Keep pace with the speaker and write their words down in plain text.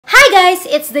guys,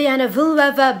 it's Dianna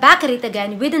Villanueva back at it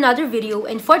again with another video.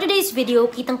 And for today's video,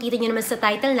 kitang-kita nyo naman sa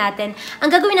title natin, ang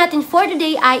gagawin natin for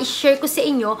today ay share ko sa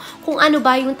inyo kung ano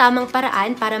ba yung tamang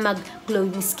paraan para mag-glow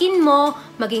yung skin mo,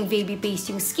 maging baby face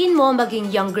yung skin mo,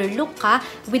 maging younger look ka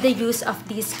with the use of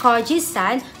this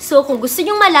KOJIC. So kung gusto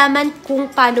nyong malaman kung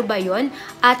paano ba yon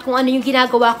at kung ano yung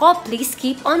ginagawa ko, please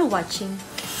keep on watching.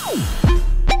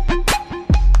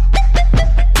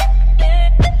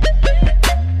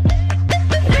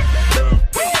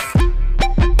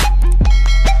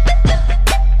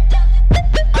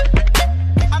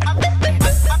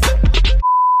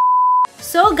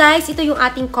 So guys, ito yung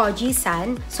ating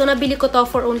KOJIC. So nabili ko to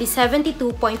for only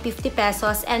 72.50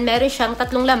 pesos and meron siyang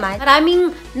tatlong laman.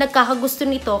 Maraming nagkakagusto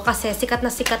nito kasi sikat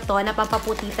na sikat to na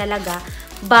pampaputi talaga.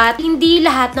 But hindi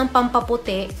lahat ng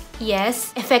pampaputi, yes,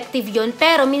 effective yun.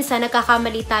 Pero minsan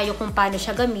nagkakamali tayo kung paano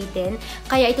siya gamitin.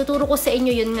 Kaya ituturo ko sa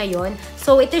inyo yun ngayon.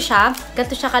 So ito siya,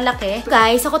 ganito siya kalaki.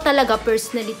 Guys, ako talaga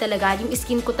personally talaga, yung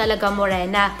skin ko talaga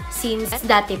morena. Since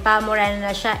dati pa, morena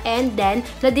na siya. And then,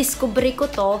 na-discover ko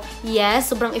to, yes,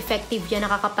 sobrang effective yan.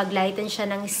 Nakakapag-lighten siya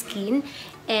ng skin.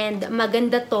 And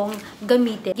maganda tong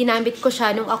gamitin. Ginamit ko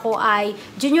siya nung ako ay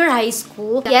junior high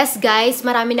school. Yes guys,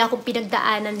 marami na akong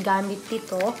pinagdaanan gamit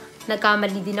dito.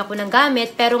 Nagkamali din ako ng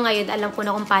gamit. Pero ngayon, alam ko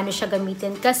na kung paano siya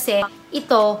gamitin. Kasi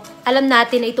ito, alam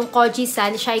natin na itong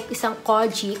KOJIC, siya ay isang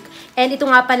KOJIC. And ito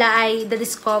nga pala ay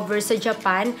na-discover sa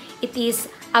Japan. It is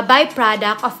a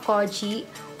byproduct of koji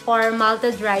or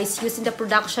malted rice used in the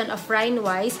production of rice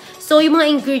wise. So, yung mga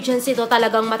ingredients ito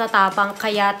talagang matatapang,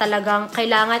 kaya talagang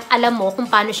kailangan alam mo kung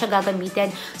paano siya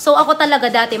gagamitin. So, ako talaga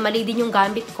dati, mali din yung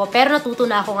gamit ko, pero natuto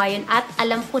na ako ngayon at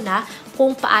alam ko na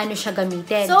kung paano siya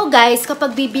gamitin. So, guys,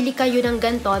 kapag bibili kayo ng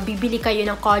ganito, bibili kayo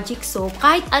ng KOJIC soap,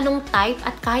 kahit anong type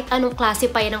at kahit anong klase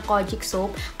pa yan ng KOJIC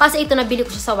soap, kasi ito nabili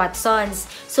ko siya sa Watsons.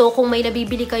 So, kung may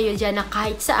nabibili kayo dyan na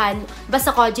kahit saan,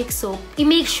 basta KOJIC soap,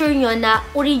 i-make sure nyo na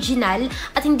original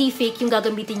at hindi fake yung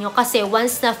gagamitin nyo. Kasi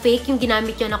once na fake yung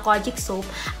ginamit nyo na KOJIC soap,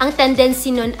 ang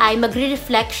tendency nun ay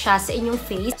magre-reflect siya sa inyong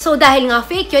face. So, dahil nga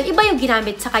fake yun, iba yung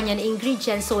ginamit sa kanya na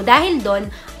ingredients. So, dahil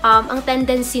doon, ang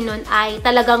tendency nun ay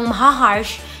talagang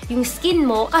maha-harsh yung skin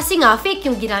mo kasi nga fake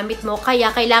yung ginamit mo. Kaya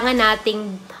kailangan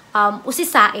nating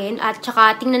usisain at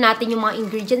saka tingnan natin yung mga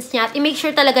ingredients niya at i-make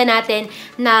sure talaga natin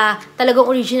na talagang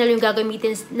original yung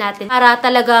gagamitin natin para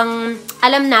talagang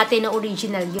alam natin na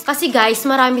original yun. Kasi guys,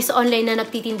 marami sa online na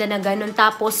nagtitinda na ganun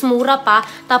tapos mura pa,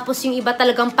 tapos yung iba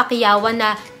talagang pakiyawan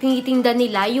na tinitinda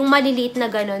nila yung maliliit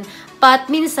na ganun. But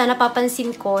minsan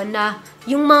napapansin ko na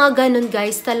yung mga ganun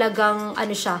guys talagang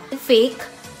ano siya, fake,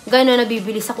 ganun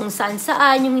nabibili sa kung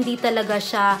saan-saan, yung hindi talaga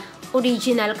siya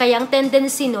original. Kaya ang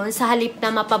tendency nun, sa halip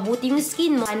na mapabuti yung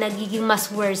skin mo, nagiging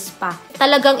mas worse pa.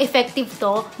 Talagang effective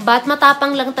to, but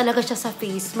matapang lang talaga siya sa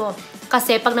face mo.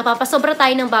 Kasi pag napapasobra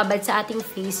tayo ng babad sa ating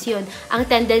face, yun, ang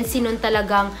tendency nun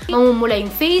talagang mamumula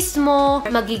yung face mo,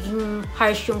 magiging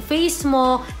harsh yung face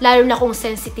mo, lalo na kung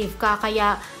sensitive ka.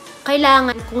 Kaya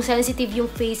kailangan, kung sensitive yung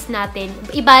face natin,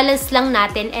 i-balance lang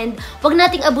natin and wag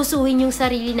nating abusuhin yung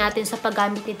sarili natin sa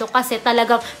paggamit nito kasi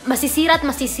talagang masisira at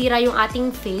masisira yung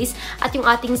ating face at yung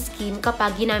ating skin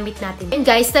kapag ginamit natin. And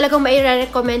guys, talagang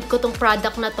mai-recommend ko tong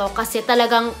product na to kasi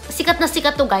talagang sikat na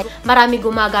sikat to guys. Marami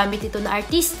gumagamit ito na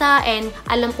artista and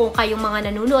alam kong kayong mga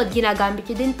nanonood, ginagamit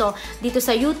nyo din to dito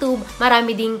sa YouTube.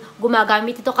 Marami ding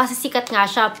gumagamit ito kasi sikat nga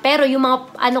siya. Pero yung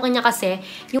mga ano kanya kasi,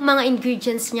 yung mga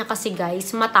ingredients niya kasi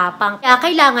guys, matapang. Kaya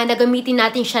kailangan na gamitin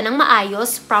natin siya ng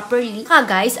maayos, properly.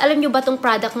 Guys, alam nyo ba tong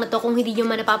product na to kung hindi nyo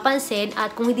man napapansin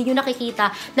at kung hindi nyo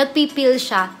nakikita, nagpipil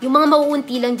siya. Yung mga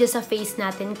mauunti lang dyan sa face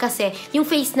natin kasi yung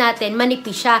face natin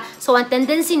manipis siya. So, ang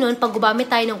tendency nun, pag gumamit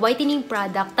tayo ng whitening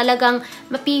product, talagang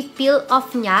mapipil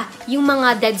off niya yung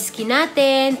mga dead skin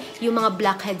natin, yung mga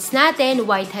blackheads natin,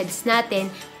 whiteheads natin.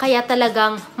 Kaya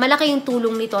talagang malaki yung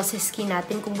tulong nito sa skin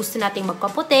natin kung gusto nating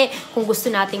magpaputi, kung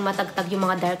gusto nating matagtag yung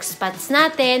mga dark spots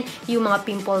natin, yung mga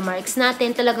pimple marks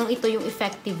natin, talagang ito yung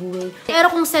effective way.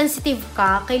 Pero kung sensitive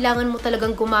ka, kailangan mo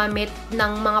talagang gumamit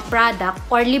ng mga product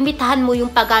or limitahan mo yung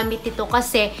paggamit nito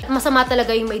kasi masama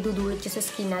talaga yung maidudulot siya sa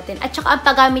skin natin. At saka ang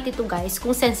paggamit ito guys,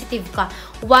 kung sensitive ka,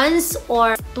 once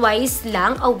or twice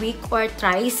lang a week or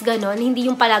thrice, ganon. Hindi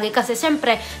yung palagi kasi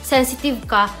syempre, sensitive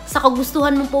ka, sa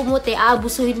kagustuhan mong pumuti,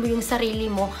 aabusuhin mo yung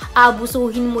sarili mo,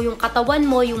 aabusuhin mo yung katawan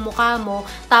mo, yung mukha mo,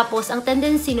 tapos ang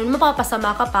tendency nun,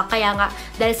 mapapasama ka pa. Kaya nga,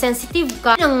 dahil sensitive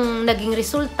ka, ang naging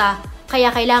resulta, kaya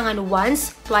kailangan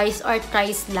once, twice, or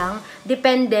thrice lang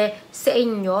depende sa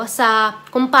inyo sa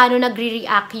kung paano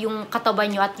nagre-react yung katawan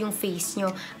nyo at yung face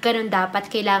nyo. Ganun dapat,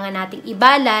 kailangan nating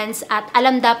i-balance at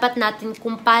alam dapat natin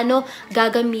kung paano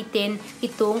gagamitin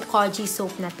itong KOJIC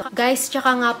soap na to. Guys,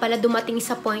 tsaka nga pala dumating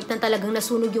sa point na talagang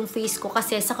nasunog yung face ko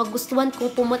kasi sa kagustuhan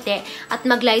kong pumuti at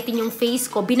maglighten yung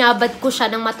face ko, binabad ko siya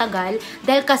ng matagal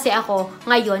dahil kasi ako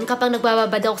ngayon kapag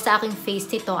nagbababad ako sa aking face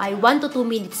nito ay 1 to 2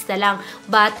 minutes na lang.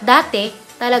 But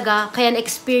dati, talaga, kaya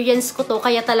na-experience ko to,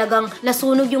 kaya talagang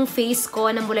nasunog yung face ko,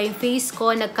 namula yung face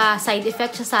ko, nagka-side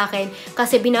effect siya sa akin,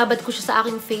 kasi binabad ko siya sa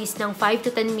aking face ng 5 to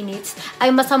 10 minutes,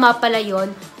 ay masama pala yon.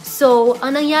 So,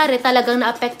 ang nangyari, talagang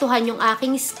naapektuhan yung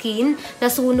aking skin,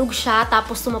 nasunog siya,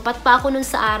 tapos tumapat pa ako nun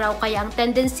sa araw, kaya ang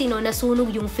tendency no, nasunog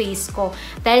yung face ko,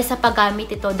 dahil sa paggamit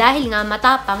ito, dahil nga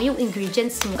matapang yung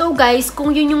ingredients niya. So guys,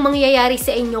 kung yun yung mangyayari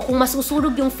sa inyo, kung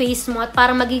masusunog yung face mo, at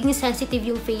parang magiging sensitive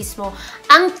yung face mo,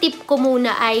 ang tip ko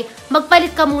muna ay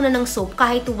magpalit ka muna ng soap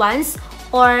kahit once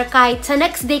or kahit sa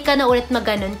next day ka na ulit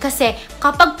maganon. Kasi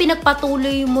kapag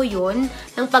pinagpatuloy mo yun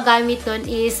ng paggamit nun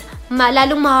is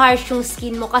lalong ma-harsh yung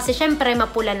skin mo kasi syempre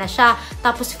mapula na siya.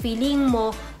 Tapos feeling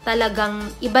mo talagang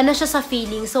iba na siya sa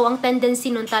feeling. So ang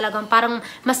tendency nun talagang parang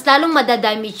mas lalong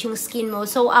madadamage yung skin mo.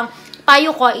 So ang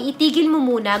payo ko, itigil mo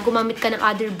muna, gumamit ka ng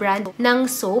other brand ng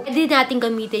soap. Pwede natin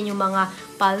gamitin yung mga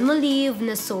Palmolive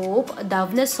na soap,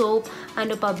 Dove na soap,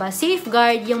 ano pa ba,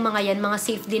 Safeguard, yung mga yan, mga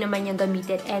safe din naman yung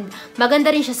gamitin. And maganda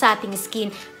rin siya sa ating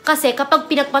skin. Kasi kapag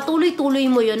pinagpatuloy-tuloy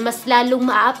mo yun, mas lalong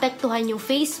maaapektuhan yung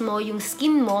face mo, yung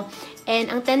skin mo,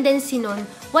 and ang tendency nun,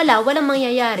 walang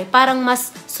mangyayari. Parang mas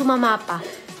sumama pa.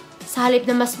 Sa halip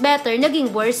na mas better,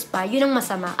 naging worse pa. Yun ang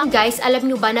masama. Guys, alam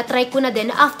nyo ba, na-try ko na din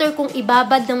after kong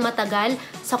ibabad ng matagal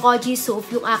sa KOJIC soap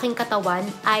yung aking katawan,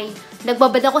 ay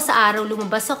nagbabad ako sa araw,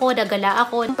 lumabas ako, nagala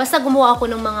ako. Basta gumawa ako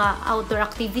ng mga outdoor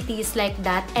activities like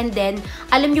that. And then,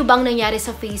 alam nyo bang nangyari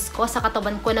sa face ko, sa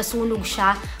katawan ko, nasunog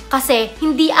siya? Kasi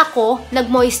hindi ako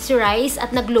nag-moisturize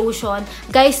at nag-lotion.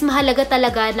 Guys, mahalaga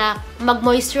talaga na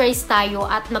mag-moisturize tayo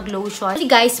at mag-lotion.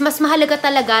 Guys, mas mahalaga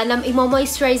talaga na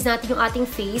i-moisturize natin yung ating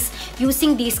face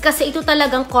using this. Kasi ito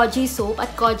talagang KOJIC soap at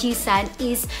KOJIC sand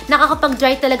is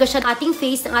nakakapag-dry talaga siya ng ating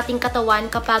face, ng ating katawan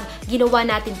kapag ginawa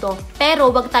natin to.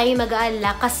 Pero wag tayo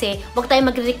mag-aalala kasi wag tayo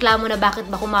magreklamo na bakit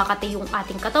ba kumakati yung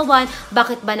ating katawan,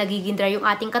 bakit ba nagiging dry yung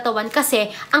ating katawan, kasi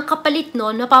ang kapalit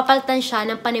nun, mapapalitan siya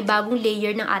ng panibagong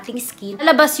layer ng ating skin.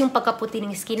 Lalabas yung pagkaputi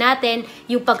ng skin natin,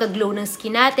 yung pagka-glow ng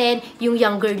skin natin, yung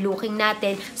younger looking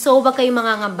natin. So, wag kayong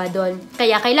mangangamba doon.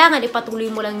 Kaya kailangan ipatuloy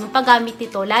mo lang yung paggamit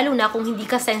nito, lalo na kung hindi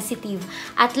ka sensitive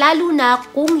at lalo na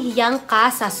kung hiyang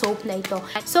ka sa soap na ito.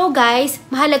 So guys,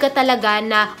 mahalaga talaga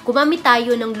na gumamit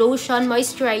tayo ng lotion,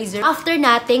 moisturizer after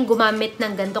natin gumamit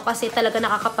ng ganito kasi talaga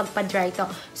nakakapagpa-dry to.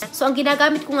 So ang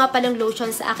ginagamit ko nga palang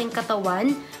lotion sa aking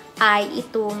katawan ay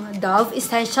itong Dove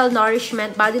Essential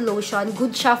Nourishment Body Lotion.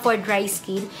 Good siya for dry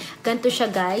skin. Ganito siya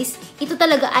guys. Ito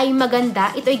talaga ay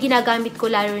maganda. Ito ay ginagamit ko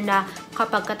lalo na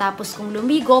kapag katapos kong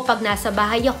lumigo, pag nasa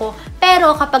bahay ako. Pero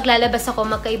kapag lalabas ako,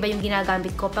 magkaiba yung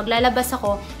ginagamit ko. Pag lalabas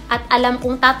ako at alam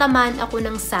kong tatamaan ako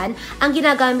ng sun, ang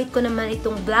ginagamit ko naman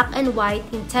itong Black and White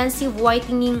Intensive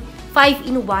Whitening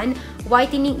 5-in-1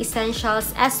 Whitening Essentials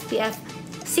SPF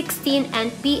 16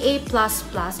 and PA++.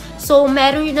 So,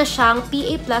 meron na siyang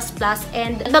PA++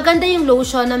 and maganda yung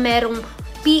lotion na merong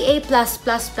PA+++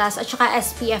 at saka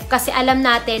SPF kasi alam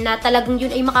natin na talagang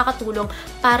yun ay makakatulong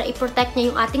para i-protect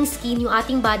niya yung ating skin, yung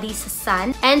ating body sa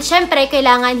sun. And syempre,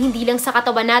 kailangan hindi lang sa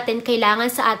katawan natin, kailangan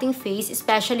sa ating face,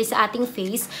 especially sa ating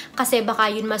face kasi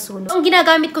baka yun masunog. Ang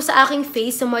ginagamit ko sa aking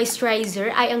face sa moisturizer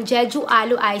ay ang Jeju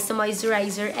Aloe Ice sa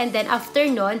moisturizer, and then after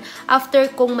nun, after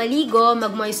kong maligo,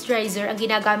 mag-moisturizer, ang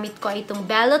ginagamit ko ay itong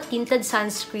Bello Tinted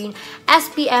Sunscreen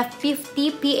SPF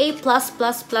 50 PA++++.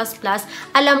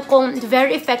 Alam kong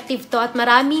very effective to at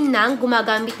marami nang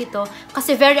gumagamit ito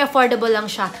kasi very affordable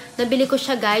lang siya. Nabili ko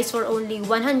siya guys for only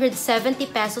 170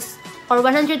 pesos or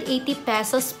 180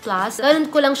 pesos plus.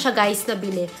 Ganun ko lang siya guys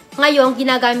nabili. Ngayon,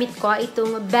 ginagamit ko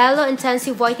itong Bello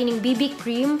Intensive Whitening BB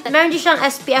Cream. Meron din siyang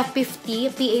SPF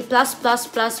 50 PA++++.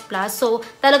 So,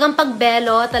 talagang pag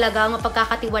Bello, talagang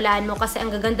mapagkakatiwalaan mo kasi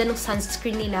ang gaganda ng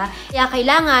sunscreen nila. Kaya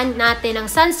kailangan natin ng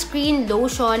sunscreen,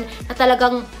 lotion na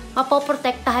talagang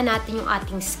mapoprotektahan natin yung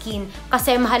ating skin.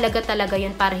 Kasi mahalaga talaga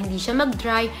yun para hindi siya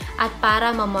mag-dry at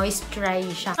para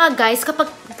ma-moisturize siya. Guys,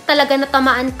 kapag talaga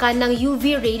natamaan ka ng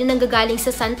UV ray na nanggagaling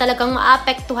sa sun, talagang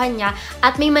maapektuhan niya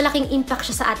at may malaking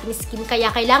impact siya sa ating skin. Kaya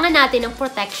kailangan natin ng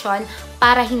protection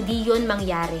para hindi yun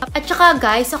mangyari. At saka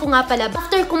guys, ako nga pala,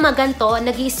 after kung maganto,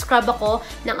 nag-i-scrub ako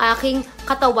ng aking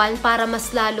katawan para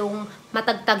mas lalong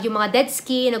matagtag yung mga dead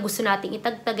skin na gusto nating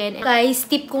itagtagin. Guys,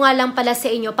 tip ko nga lang pala sa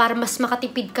inyo para mas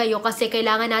makatipid kayo kasi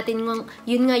kailangan natin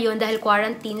yun ngayon dahil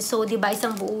quarantine. So, di ba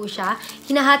isang buo siya?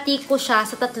 Hinahati ko siya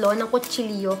sa 3 ng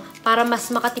kutsilyo para mas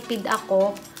makatipid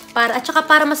ako. At saka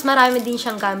para mas marami din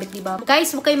siyang gamit, diba?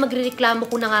 Guys, huwag kayong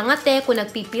magrereklamo kung nangangate, kung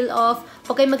nagpipeel off.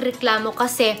 Huwag kayong magreklamo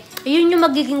kasi yun yung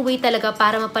magiging way talaga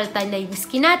para mapalitan na yung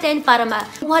skin natin, para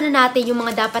makuha na natin yung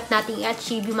mga dapat nating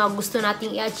i-achieve, yung mga gusto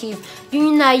nating i-achieve.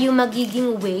 Yun na yung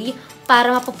magiging way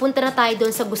para mapupunta na tayo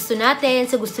doon sa gusto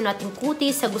nating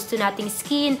kutis, sa gusto nating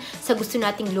skin, sa gusto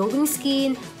nating glowing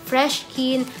skin, fresh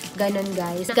skin, ganun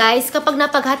guys. Guys, kapag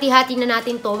napaghati-hati na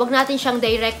natin to, wag natin siyang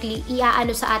directly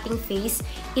iaano sa ating face,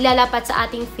 ilalapat sa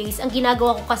ating face. Ang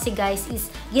ginagawa ko kasi guys is,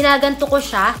 ginaganto ko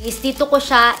siya, dito ko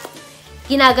siya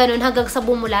ginaganon hanggang sa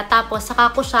bumula, tapos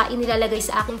saka ko siya inilalagay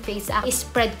sa aking face,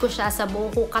 spread ko siya sa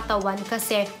buong katawan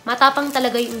kasi matapang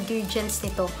talaga yung ingredients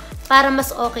nito para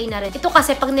mas okay na rin. Ito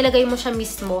kasi pag nilagay mo siya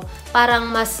mismo, parang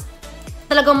mas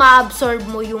talagang ma-absorb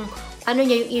mo yung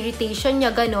yung irritation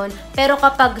niya, ganon. Pero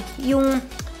kapag yung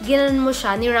ginanon mo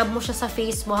siya, nirub mo siya sa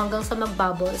face mo hanggang sa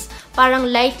magbubbles, parang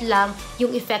light lang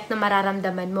yung effect na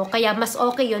mararamdaman mo. Kaya mas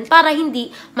okay yun para hindi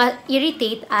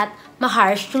ma-irritate at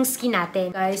ma-harsh yung skin natin.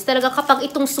 Guys, talaga kapag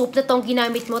itong soap na tong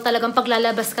ginamit mo, talagang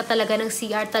paglalabas ka talaga ng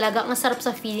CR, talaga ang sarap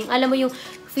sa feeling. Alam mo yung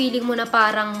feeling mo na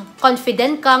parang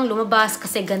confident kang lumabas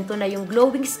kasi ganito na yung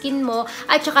glowing skin mo.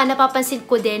 At saka napapansin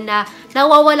ko din na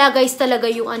nawawala guys talaga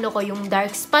yung yung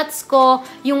dark spots ko,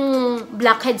 yung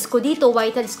blackheads ko dito,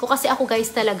 whiteheads ko. Kasi ako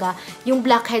guys talaga, yung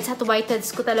blackheads at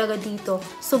whiteheads ko talaga dito,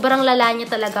 sobrang lala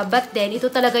niya talaga. But then, ito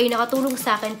talaga yung nakatulong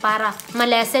sa akin para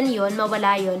ma-lessen yun,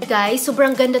 mawala yun. Guys,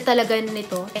 sobrang ganda talaga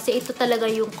nito. Kasi ito talaga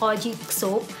yung KOJIC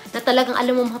soap na talagang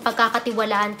alam mo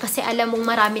mapagkakatiwalaan kasi alam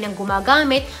mong marami nang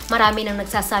gumagamit, marami nang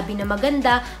nagsasabi na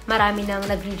maganda, marami nang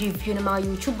nagre-review ng mga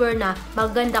YouTuber na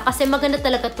maganda. Kasi maganda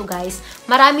talaga to guys.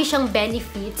 Marami siyang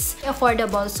benefits,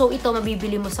 affordable. So ito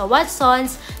mabibili mo sa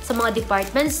Watsons, sa mga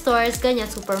department stores, ganyan,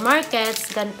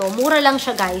 supermarkets, ganito. Mura lang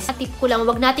siya guys. Tip ko lang,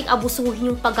 wag nating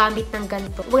abusuhin yung paggamit ng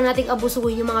ganito. Wag nating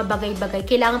abusuhin yung mga bagay-bagay.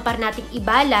 Kailangan para nating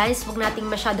i-balance, wag nating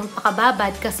masyadong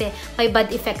pakababad kasi may bad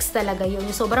effects talaga yun.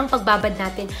 Yung sobrang pagbabad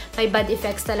natin, may bad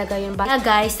effects talaga yun. Kaya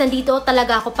guys, nandito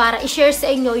talaga ako para i-share sa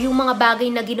inyo yung mga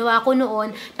bagay na ginawa ko noon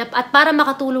at para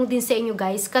makatulong din sa inyo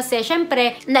guys. Kasi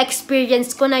syempre,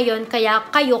 na-experience ko na yun. Kaya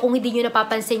kayo, kung hindi nyo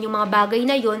napapansin yung mga bagay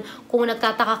na yun, kung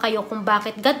nagtataka kayo kung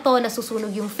bakit ganito, nasusunog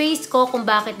yung face ko, kung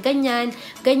bakit ganyan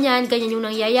yung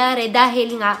nangyayari,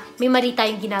 dahil nga, may mali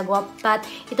tayong ginagawa. But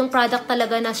itong product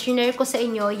talaga na shinare ko sa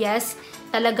inyo, yes,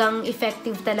 talagang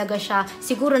effective talaga siya.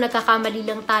 Siguro nagkakamali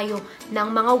lang tayo ng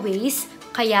mga ways,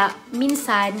 kaya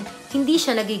minsan hindi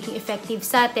siya nagiging effective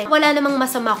sa atin. Wala namang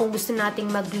masama kung gusto nating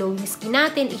mag-glow yung skin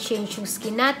natin, i-change yung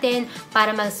skin natin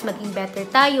para mas maging better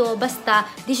tayo. Basta,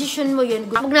 decision mo yun.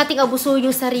 Huwag nating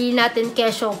abusuhin yung sarili natin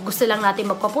kesyo gusto lang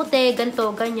natin magpaputi,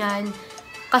 ganto, ganyan.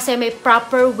 Kasi may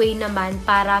proper way naman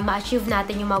para ma-achieve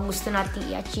natin yung mga gusto natin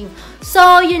i-achieve.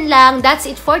 So, yun lang. That's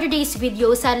it for today's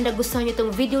video. Sana nagustuhan nyo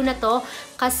itong video na to.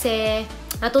 Kasi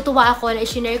natutuwa ako na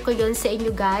i-share ko yun sa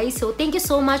inyo guys. So, thank you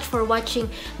so much for watching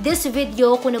this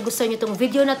video. Kung nagustuhan nyo itong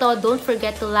video na to, don't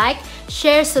forget to like,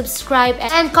 share, subscribe,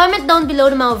 and comment down below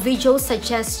ng mga video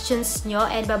suggestions nyo.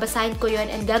 And babasahin ko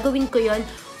yun and gagawin ko yun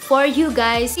for you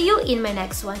guys. See you in my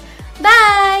next one.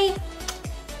 Bye!